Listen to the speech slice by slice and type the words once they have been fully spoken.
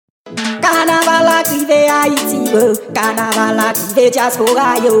Kanaval a Gfive Haïti, Kanaval a Gfive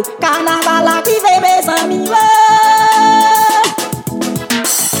diaspora yo, Kanaval a Gfive mes amis.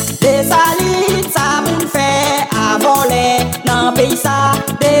 Des salines ça pour faire à voler dans pays ça.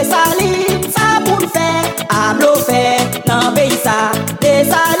 Des salines ça pour faire à bluffer dans pays ça. Des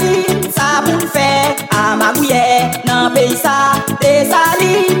salines ça pour faire à magouiller dans pays ça. Des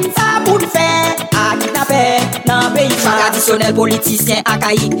salines ça pour faire à kidnapper dans pays ça. Traditionnel politicien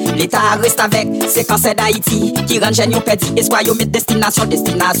archaïque, l'État reste avec ses cancers d'Haïti qui rend jeune yo perdu espoir yo met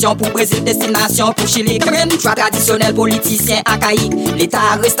destination pour Brésil, destination pour Chili. Traditionnel politicien archaïque,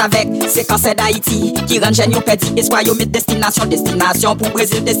 l'État reste avec ses cancers d'Haïti qui rend jeune yo perdu espoir yo met destination pour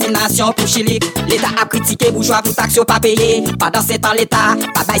Brésil, destination pour Chili. L'État a critiqué bourgeois pour taxes pas payé. Pendant ce temps l'État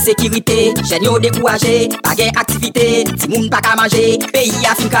pas bail sécurité, jeune yo découragé, pas gain activité, ti moun pas ka manger, pays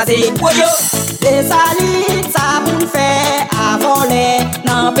a fin casé. Des salines ça pour faire à voler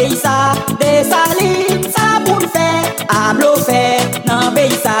dans pays ça. Des salines ça pour faire à bluffer dans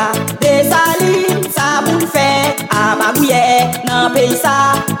pays ça. Des salines ça pour faire à magouiller dans pays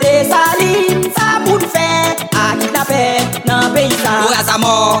ça. Des salines ça pour faire à kidnapper dans pays ça.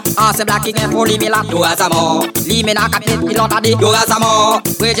 Amort, c'est black qui gagne pour lui là. Amort, lui mena capé il l'entendait. Amort,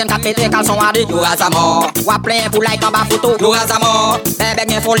 président capé calçon adé. Amort, wa plein pour like en bas photo. Amort, bébé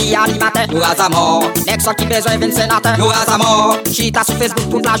gagne pour lui animateur. Amort, next qui besoin vient sénateur. Amort, chita sur Facebook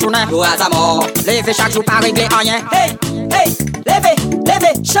toute la journée. Amort, levez chaque jour pas régler rien. Hey, hey, levez,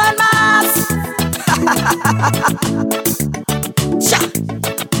 Sean Mas. Tcha,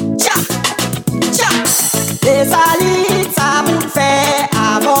 tcha, tcha. Des salines ça pour faire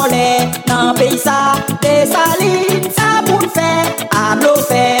à voler dans pays ça. Des salines ça pour faire à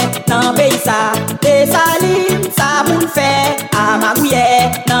bluffer dans pays ça. Des salines ça pour faire à magouiller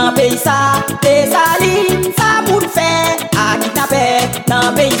dans pays ça. Des salines ça pour faire à kidnapper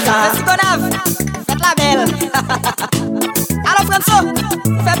dans pays ça. Merci Kanaval, faites la belle. Alors François,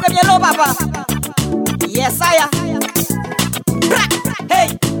 fais premier lot papa. Yes I am. Hey,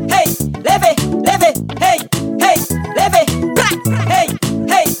 hey, levez, hey, hey, levez, hey,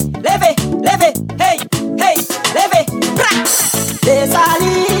 hey, levez, hey, hey, levez. Des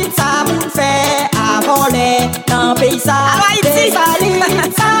salines ça pour faire à voler dans pays ça. Des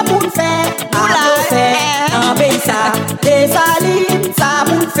salines ça pour faire à bluffer dans pays ça. Des salines ça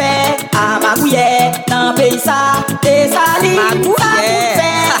pour faire à magouiller dans pays ça. Des salines ça pour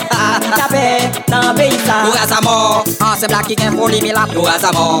faire à kidnapper dans pays ça. Amort, c'est black qui gagne pour lui là.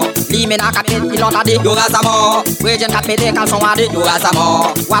 Amort, lui mena capé il l'entendait. Amort, président capé calçon adé.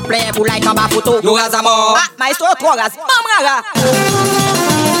 Amort, wa plein pour like en bas photo. Amort, maestro trop ras, mamra.